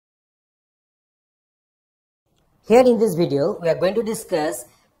Here in this video, we are going to discuss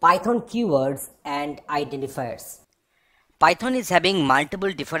Python keywords and identifiers. Python is having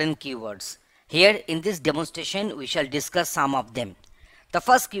multiple different keywords. Here in this demonstration, we shall discuss some of them. The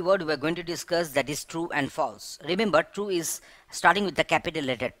first keyword we are going to discuss, that is true and false. Remember, true is starting with the capital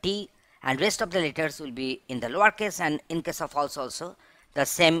letter T, and rest of the letters will be in the lowercase, and in case of false also, the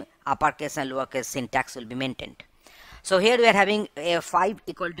same uppercase and lowercase syntax will be maintained. So here we are having a 5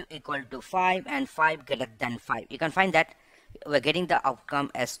 equal to 5 and 5 greater than 5. You can find that we are getting the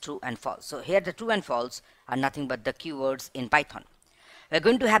outcome as true and false. So here the true and false are nothing but the keywords in Python. We are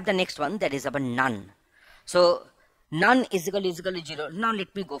going to have the next one, that is about none. So none is equal to 0. Now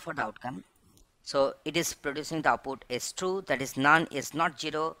let me go for the outcome. So it is producing the output is true, that is none is not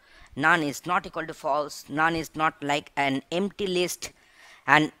 0, none is not equal to false, none is not like an empty list,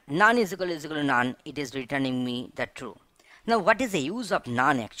 and none is equal to none. It is returning me the true. Now what is the use of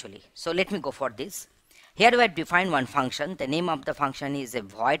none actually? So let me go for this. Here we have defined one function. The name of the function is a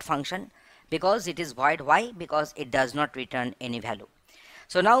void function, because it is void. Why? Because it does not return any value.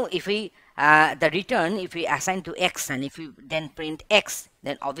 So now if we the return, if we assign to x and if we then print x,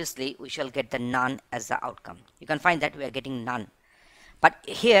 then obviously we shall get the none as the outcome. You can find that we are getting none. But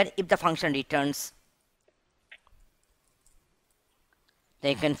here if the function returns,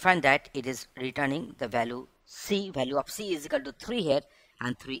 then you can find that it is returning the value c. Value of c is equal to 3 here,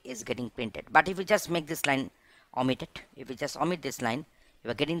 and 3 is getting printed. But if we just make this line omitted, if we just omit this line, you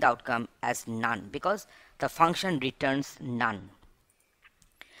are getting the outcome as none, because the function returns none.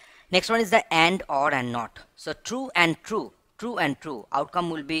 Next one is the and, or, and not. So true and true, true and true, outcome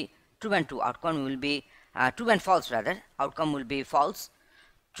will be true and true, outcome will be true and false rather, outcome will be false.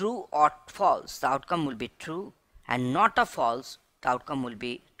 True or false, the outcome will be true, and not a false, the outcome will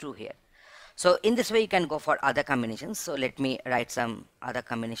be true here. So in this way you can go for other combinations. So let me write some other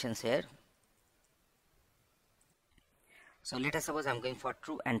combinations here. So let us suppose I'm going for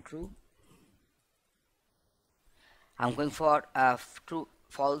true and true. I'm going for true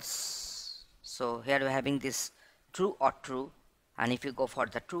false. So here we're having this true or true, and if you go for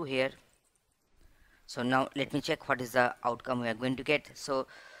the true here, so now let me check what is the outcome we are going to get. So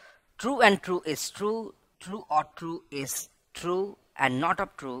true and true is true, true or true is true, and not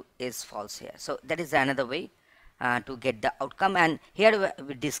of true is false here. So that is another way to get the outcome, and here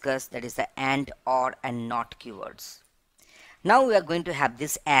we discuss, that is the and, or, and not keywords. Now we are going to have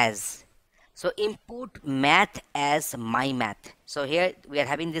this as. So import math as my math. So here we are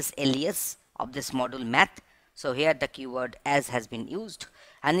having this alias of this module math. So here the keyword as has been used,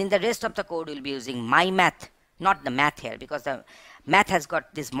 and in the rest of the code we'll be using my math, not the math here, because the math has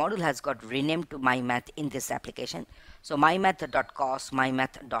got, this module has got renamed to my math in this application. So mymath.cost,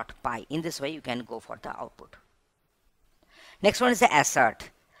 mymath.py. In this way you can go for the output. Next one is the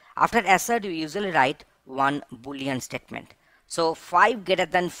assert. After assert you usually write one boolean statement. So 5 greater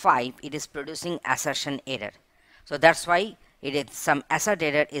than 5, it is producing assertion error. So that's why it is some assert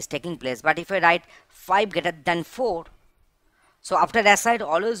error is taking place. But if I write 5 greater than 4, so after assert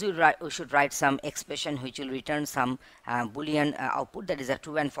always we should write some expression which will return some boolean output, that is a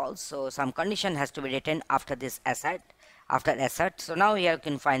true and false. So some condition has to be written after this assert, after assert. So now here you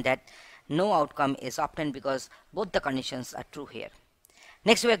can find that no outcome is obtained because both the conditions are true here.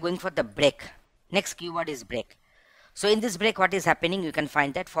 Next we are going for the break. Next keyword is break. So in this break what is happening, you can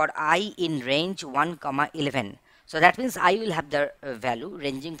find that for I in range 1, 11. So that means I will have the value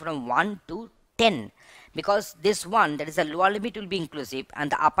ranging from 1 to 10, because this one, that is the lower limit, will be inclusive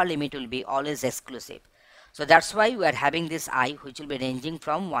and the upper limit will be always exclusive. So that's why we are having this I which will be ranging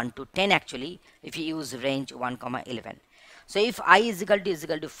from 1 to 10 actually, if you use range 1, 11. So if I is equal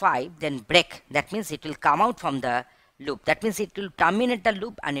to 5, then break, that means it will come out from the loop. That means it will terminate the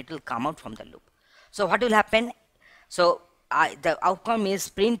loop and it will come out from the loop. So what will happen? So the outcome is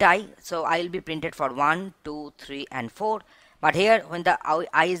print I. So I will be printed for 1, 2, 3 and 4. But here when the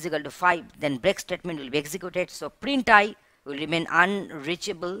I is equal to 5, then break statement will be executed. So print I will remain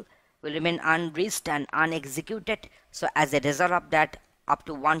unreachable, will remain unreached and unexecuted. So as a result of that, up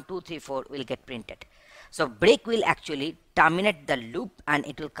to 1, 2, 3, 4 will get printed. So break will actually terminate the loop and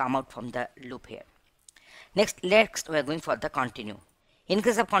it will come out from the loop here. Next we are going for the continue. In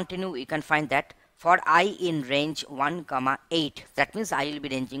case of continue, you can find that for I in range 1, 8, that means I will be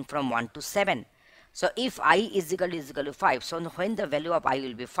ranging from 1 to 7. So if I is equal to 5, so when the value of I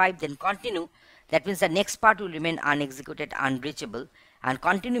will be 5, then continue, that means the next part will remain unexecuted, unreachable, and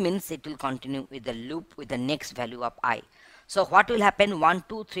continue means it will continue with the loop with the next value of I. So what will happen? 1,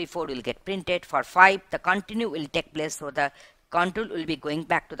 2, 3, 4 will get printed. For 5, the continue will take place, so the control will be going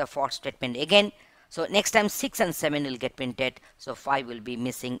back to the for statement again. So next time 6 and 7 will get printed, so 5 will be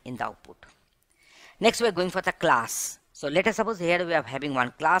missing in the output. Next we are going for the class. So let us suppose here we are having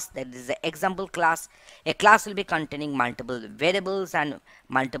one class, that is the example class. A class will be containing multiple variables and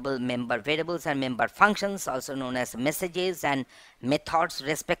multiple member variables and member functions, also known as messages and methods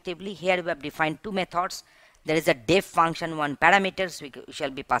respectively. Here we have defined two methods. There is a def function 1 parameters, we shall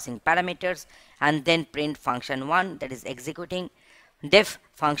be passing parameters, and then print function 1, that is executing. Def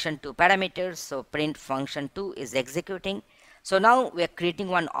function 2 parameters, so print function 2 is executing. So now we are creating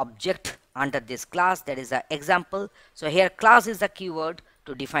one object under this class, that is an example. So here class is the keyword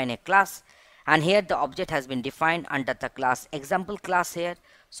to define a class, and here the object has been defined under the class example class here.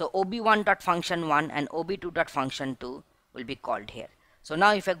 So ob1.function1 and ob2.function2 will be called here. So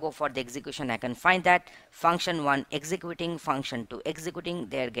now if I go for the execution, I can find that function 1 executing, function 2 executing,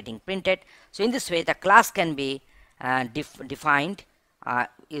 they are getting printed. So in this way the class can be defined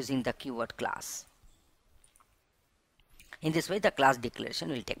using the keyword class. In this way the class declaration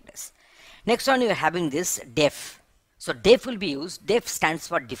will take place. Next one, you are having this def. So def will be used, def stands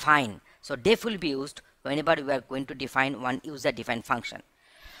for define. So def will be used whenever we are going to define one user defined function.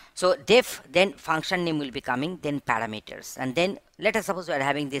 So def, then function name will be coming, then parameters, and then let us suppose we are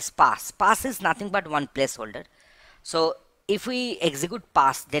having this pass. Pass is nothing but one placeholder. So if we execute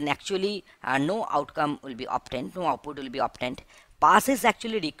pass, then actually no outcome will be obtained, no output will be obtained. Pass is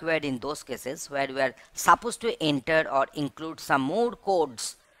actually required in those cases where we are supposed to enter or include some more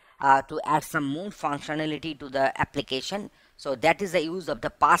codes to add some more functionality to the application. So that is the use of the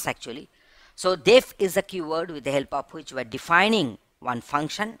pass actually. So def is a keyword with the help of which we are defining one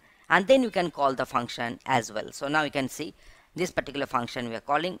function, and then you can call the function as well. So now you can see this particular function we are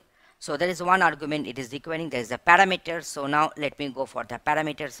calling. So there is one argument it is requiring, there is a parameter. So now let me go for the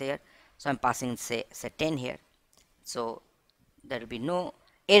parameters here. So I'm passing say 10 here. So there will be no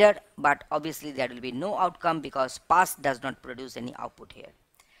error, but obviously there will be no outcome because pass does not produce any output here.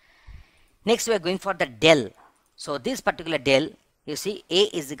 Next we are going for the del. So this particular del, you see a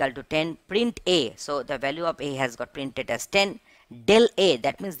is equal to 10, print a. So the value of a has got printed as 10. Del a,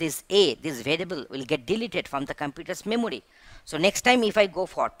 that means this a, this variable will get deleted from the computer's memory. So next time if I go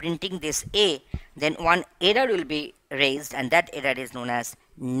for printing this a, then one error will be raised, and that error is known as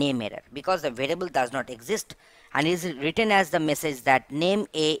name error, because the variable does not exist and is written as the message that name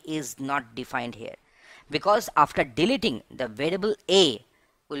a is not defined here, because after deleting the variable a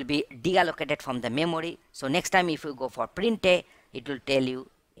will be deallocated from the memory. So next time if you go for print a, it will tell you,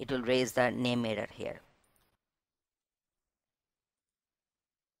 it will raise the name error here.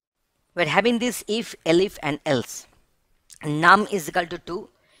 We're having this if, elif and else. Num is equal to 2.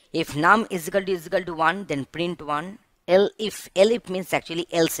 If num is equal to 1, then print 1. Elif means actually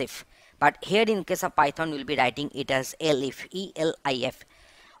else if. But here in case of Python, we'll be writing it as elif, E-L-I-F.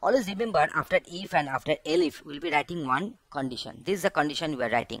 Always remember, after if and after elif, we'll be writing one condition. This is the condition we are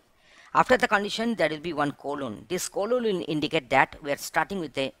writing. After the condition, there will be one colon. This colon will indicate that we are starting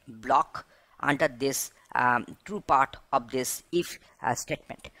with a block under this true part of this if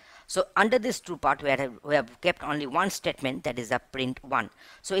statement. So under this true part, we have kept only one statement, that is a print 1.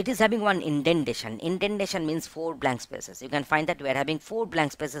 So it is having one indentation. Indentation means 4 blank spaces. You can find that we are having 4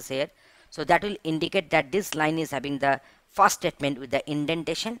 blank spaces here. So that will indicate that this line is having the first statement with the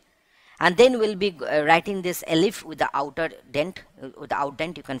indentation. And then we'll be writing this elif with the outer dent. With the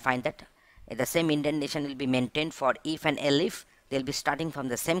outdent, you can find that the same indentation will be maintained for if and elif. They'll be starting from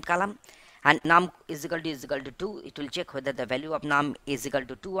the same column. And num is equal to 2, it will check whether the value of num is equal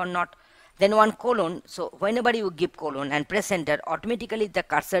to 2 or not. Then one colon. So whenever you give colon and press enter, automatically the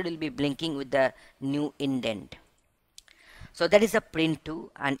cursor will be blinking with the new indent. So that is a print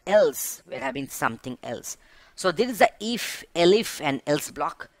 2, and else we're having something else. So there is the if, elif and else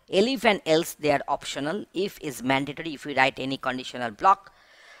block. Elif and else, they are optional. If is mandatory if we write any conditional block.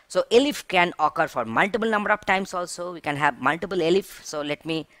 So elif can occur for multiple number of times also. We can have multiple elif. So let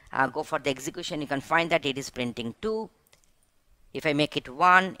me go for the execution. You can find that it is printing 2. If I make it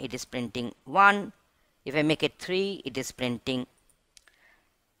 1, it is printing 1. If I make it 3, it is printing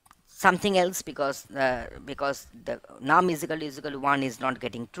something else, because the num is equal to 1 is not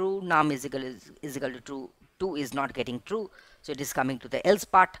getting true. Num is equal to 2 is not getting true. So it is coming to the else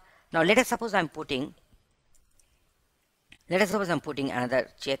part. Now let us suppose I'm putting another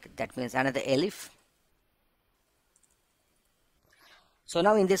check, that means another elif. So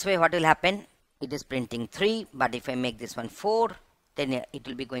now in this way what will happen, it is printing 3, but if I make this one 4, then it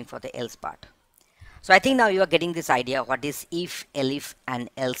will be going for the else part. So I think now you are getting this idea what is if, elif and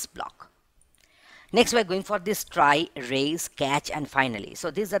else block. Next we are going for this try, raise, catch and finally.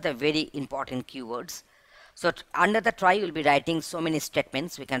 So these are the very important keywords. So under the try, we'll be writing so many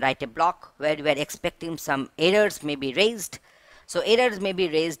statements. We can write a block where we are expecting some errors may be raised. So errors may be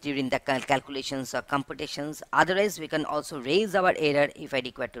raised during the calculations or computations. Otherwise, we can also raise our error if I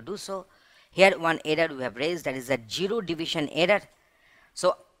require to do so. Here one error we have raised, that is a zero division error.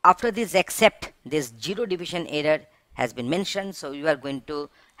 So after this, except this zero division error has been mentioned, so you are going to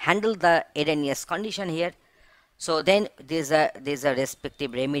handle the erroneous condition here. So then there's a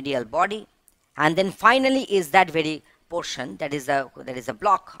respective remedial body, and then finally is that very portion, that is a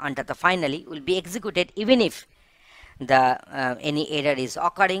block under the finally will be executed even if the any error is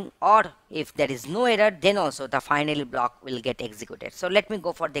occurring, or if there is no error, then also the finally block will get executed. So let me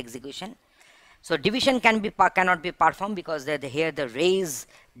go for the execution. So division cannot be performed because here the raise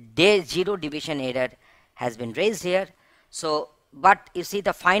day zero division error has been raised here. So but you see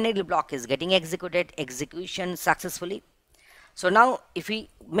the finally block is getting executed, execution successfully. So now if we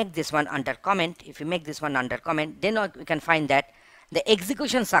make this one under comment, then we can find that the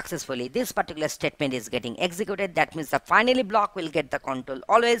execution successfully, this particular statement is getting executed. That means the finally block will get the control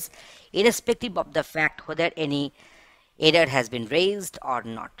always, irrespective of the fact whether any error has been raised or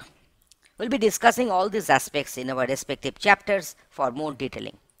not. We'll be discussing all these aspects in our respective chapters for more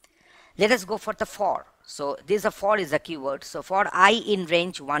detailing. Let us go for the for. So this for is a keyword. So for I in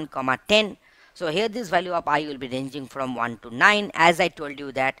range 1, 10. So here this value of I will be ranging from 1 to 9. As I told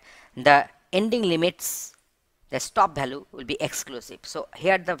you that the ending limits, the stop value will be exclusive. So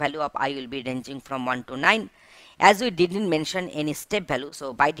here the value of I will be ranging from 1 to 9. As we didn't mention any step value,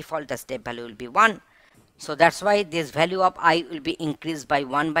 so by default the step value will be 1. So that's why this value of I will be increased by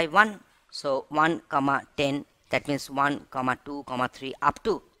 1 by 1. So 1, 10, that means 1, 2, 3 up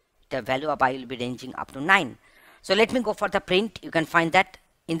to the value of I will be ranging up to 9. So let me go for the print. You can find that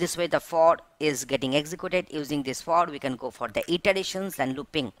in this way the for is getting executed. Using this for, we can go for the iterations and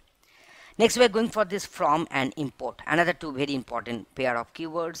looping. Next we are going for this from and import, another two very important pair of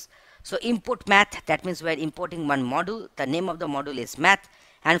keywords. So import math, that means we are importing one module, the name of the module is math,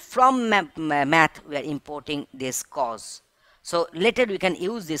 and from math we are importing this cause. So later we can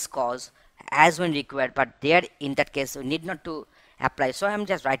use this cause as when required, but there in that case we need not to apply. So I am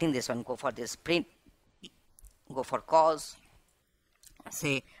just writing this one, go for this print, go for cause,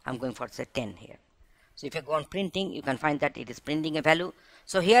 say I'm going for say 10 here. So if you go on printing, you can find that it is printing a value.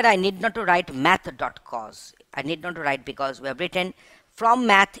 So here I need not to write math.cause. I need not to write because we have written from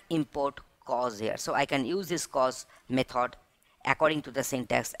math import cause here. So I can use this cause method according to the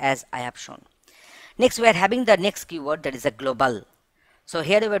syntax as I have shown. Next we are having the next keyword, that is a global. So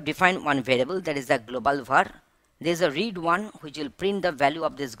here we have defined one variable, that is a global var. There is a read one which will print the value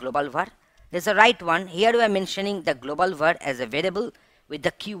of this global var. There is a write one. Here we are mentioning the global var as a variable with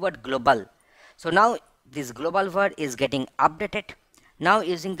the keyword global. So now this global var is getting updated. Now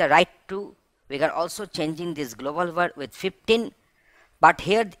using the write to, we are also changing this global var with 15. But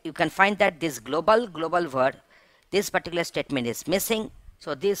here you can find that this global var, this particular statement is missing.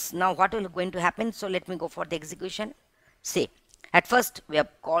 So this now what will going to happen? So let me go for the execution. See, at first we have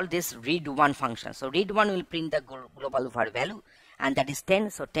called this read one function. So read one will print the global var value, and that is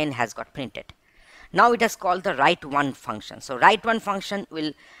 10. So 10 has got printed. Now it has called the write one function. So write one function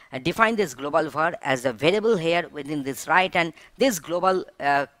will define this global var as a variable here within this write, and this global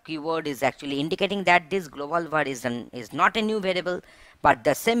keyword is actually indicating that this global var is not a new variable, but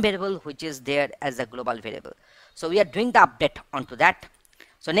the same variable which is there as a global variable. So we are doing the update onto that.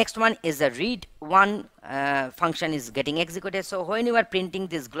 So next one is the read one function is getting executed. So when you are printing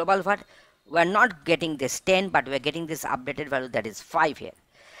this global var, we are not getting this 10, but we are getting this updated value, that is 5 here.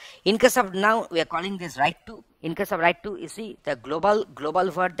 In case of now, we are calling this write to. In case of write to, you see the global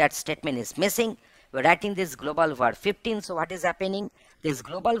var, that statement is missing. We are writing this global var 15. So what is happening? This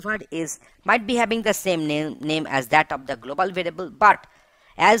global var might be having the same name as that of the global variable, but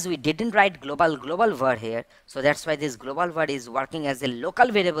as we didn't write global var here, so that's why this global var is working as a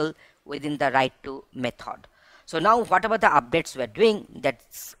local variable within the write to method. So now whatever the updates we are doing,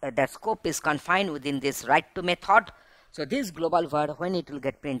 that scope is confined within this write to method. So this global var, when it will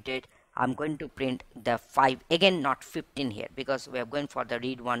get printed, I'm going to print the 5 again, not 15 here, because we are going for the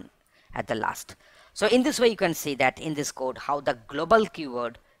read one at the last. So in this way you can see that in this code how the global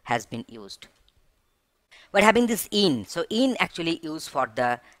keyword has been used. We're having this in. So in actually used for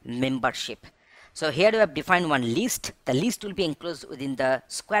the membership. So here we have defined one list. The list will be enclosed within the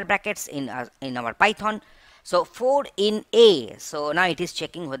square brackets in our Python. So 4 in A. So now it is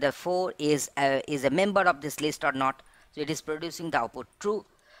checking whether 4 is a member of this list or not. So it is producing the output true.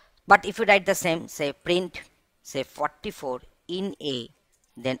 But if you write the same, say print, say 44 in A,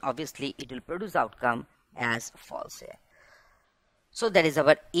 then obviously it will produce outcome as false here. So that is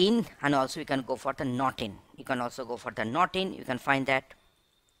our in, and also you can go for the not in. You can also go for the not in. You can find that.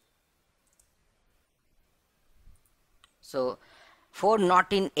 So 4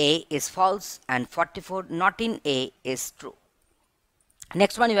 not in A is false and 44 not in A is true.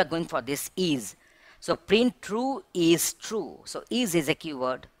 Next one we are going for this is. So print true is true. So is a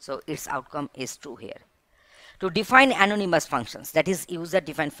keyword, so its outcome is true here. To define anonymous functions, that is user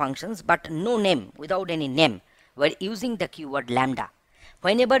defined functions but no name, without any name, we're using the keyword lambda.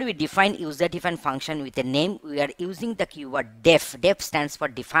 Whenever we define user defined function with a name, we are using the keyword def. Def stands for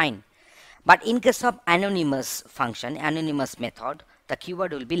define. But in case of anonymous function, anonymous method, the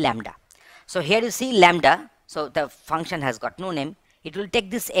keyword will be lambda. So here you see lambda, so the function has got no name. It will take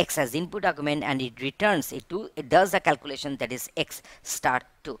this x as input argument and it returns it does the calculation, that is x star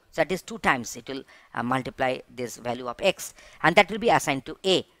 2. So that is 2 times it will multiply this value of x and that will be assigned to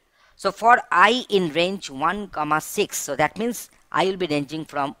a. So for I in range 1 comma 6, so that means I will be ranging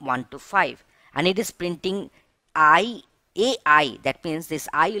from 1 to 5 and it is printing I ai, that means this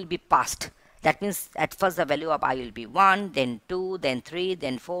I will be passed. That means at first the value of I will be 1, then 2, then 3,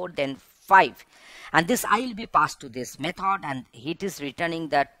 then 4, then 5. And this I will be passed to this method and it is returning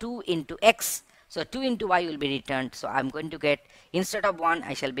the 2 into x. So 2 into y will be returned. So I'm going to get, instead of 1,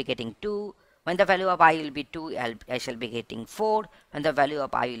 I shall be getting 2. When the value of I will be 2, I shall be getting 4. When the value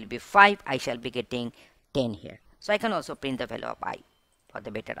of I will be 5, I shall be getting 10 here. So I can also print the value of I for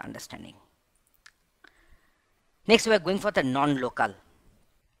the better understanding. Next we are going for the non-local.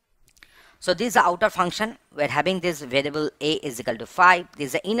 So this is the outer function. We are having this variable a is equal to 5. This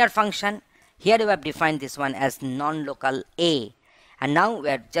is the inner function. Here we have defined this one as non-local a. And now we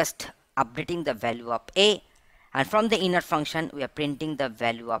are just updating the value of a. And from the inner function, we are printing the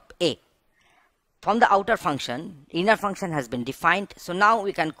value of a. From the outer function, inner function has been defined. So now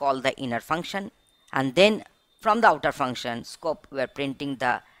we can call the inner function. And then from the outer function scope, we are printing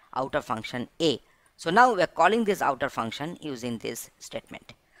the outer function a. So now we are calling this outer function using this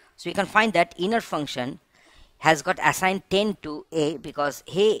statement. So you can find that inner function has got assigned 10 to a because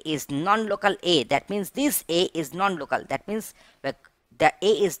a is non-local a. That means this a is non-local. That means the a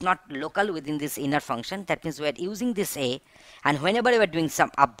is not local within this inner function. That means we are using this a, and whenever we are doing some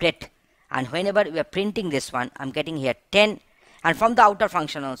update and whenever we are printing this one, I'm getting here 10. And from the outer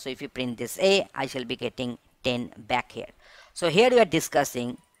function also, if you print this a, I shall be getting 10 back here. So here we are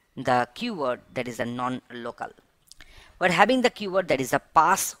discussing the keyword that is a non-local. We're having the keyword that is a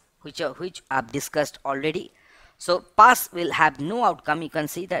pass, which I've discussed already. So pass will have no outcome. You can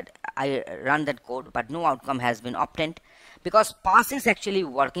see that I run that code, but no outcome has been obtained because pass is actually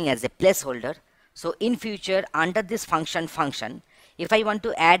working as a placeholder. So in future, under this function, if I want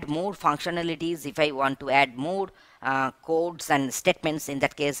to add more functionalities, if I want to add more codes and statements, in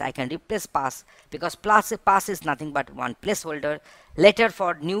that case I can replace pass, because pass is nothing but one placeholder. Later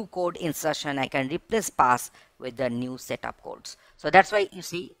for new code insertion, I can replace pass with the new set of codes. So that's why you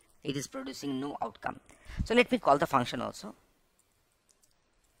see it is producing no outcome. So let me call the function also.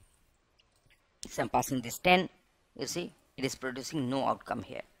 So I'm passing this 10. You see it is producing no outcome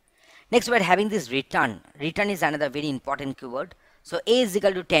here. Next we are having this return. Return is another very important keyword. So a is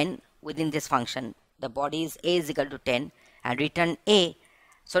equal to 10 within this function. The body is a is equal to 10 and return a.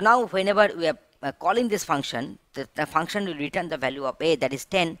 So now whenever we are calling this function, the function will return the value of a, that is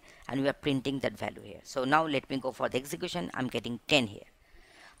 10, and we are printing that value here. So now let me go for the execution. I'm getting 10 here.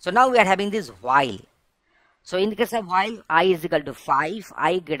 So now we are having this while. So in the case of while I is equal to 5,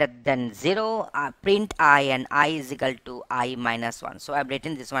 I greater than 0, print I, and I is equal to I minus 1. So I have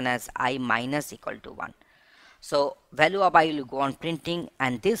written this one as I minus equal to 1. So value of I will go on printing,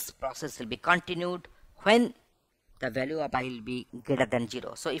 and this process will be continued when the value of I will be greater than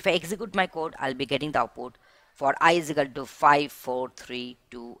 0. So if I execute my code, I'll be getting the output for I is equal to 5, 4, 3,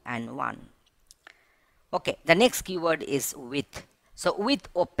 2, and 1. Okay, the next keyword is with. So with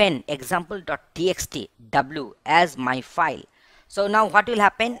open example.txt w as my file. So now what will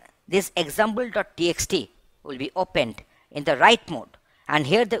happen? This example.txt will be opened in the write mode, and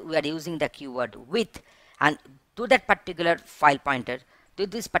here we are using the keyword with, and to that particular file pointer, to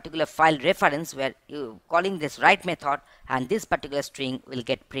this particular file reference, where you calling this write method, and this particular string will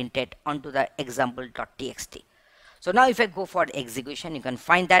get printed onto the example.txt. So now if I go for execution, you can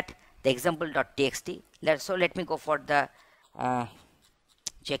find that the example.txt. So let me go for the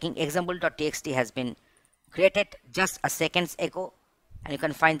checking. Example.txt has been created just a second's ago, and you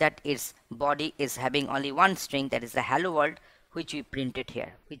can find that its body is having only one string, that is the hello world, which we printed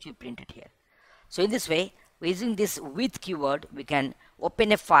here. So in this way, using this with keyword, we can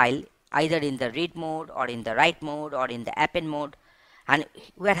open a file either in the read mode or in the write mode or in the append mode, and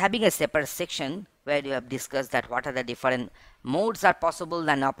we are having a separate section where you have discussed that what are the different modes are possible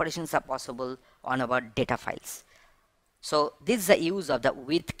and operations are possible on our data files. So this is the use of the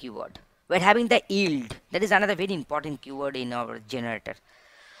with keyword. we're having the yield. That is another very important keyword in our generator.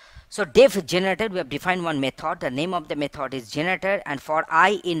 So def generator, we have defined one method. The name of the method is generator, and for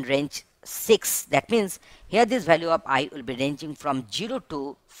I in range 6, that means here this value of I will be ranging from 0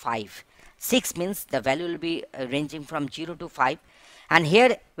 to 5. 6 means the value will be ranging from 0 to 5, and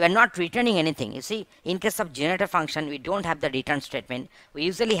here we are not returning anything. You see, in case of generator function, we don't have the return statement. We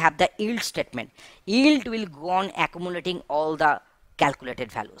usually have the yield statement. Yield will go on accumulating all the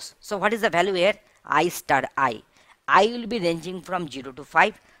calculated values. So what is the value here? I star I. I will be ranging from 0 to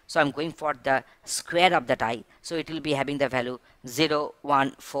 5. So I'm going for the square of that I. So it will be having the value 0,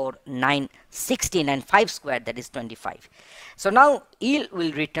 1, 4, 9, 16, and 5 square, that is 25. So now yield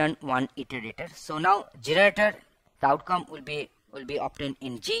will return one iterator. So now generator, the outcome will be obtained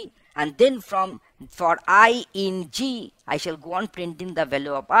in G, and then for I in G, I shall go on printing the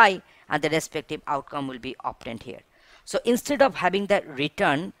value of I, and the respective outcome will be obtained here. So instead of having the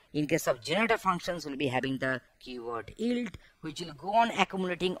return, in case of generator functions, we'll be having the keyword yield, which will go on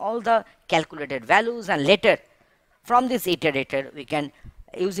accumulating all the calculated values, and later from this iterator, we can,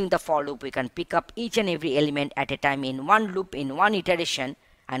 using the for loop, we can pick up each and every element at a time in one loop, in one iteration,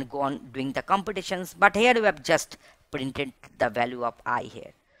 and go on doing the computations. But here we have just printed the value of I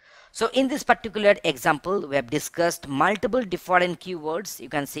here. So in this particular example, we have discussed multiple different keywords. You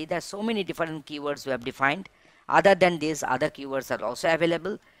can see there are so many different keywords we have defined. Other than this, other keywords are also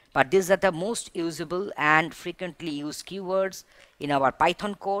available, but these are the most usable and frequently used keywords in our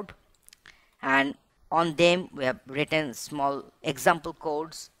Python code, and on them we have written small example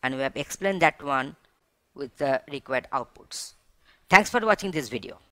codes, and we have explained that one with the required outputs. Thanks for watching this video.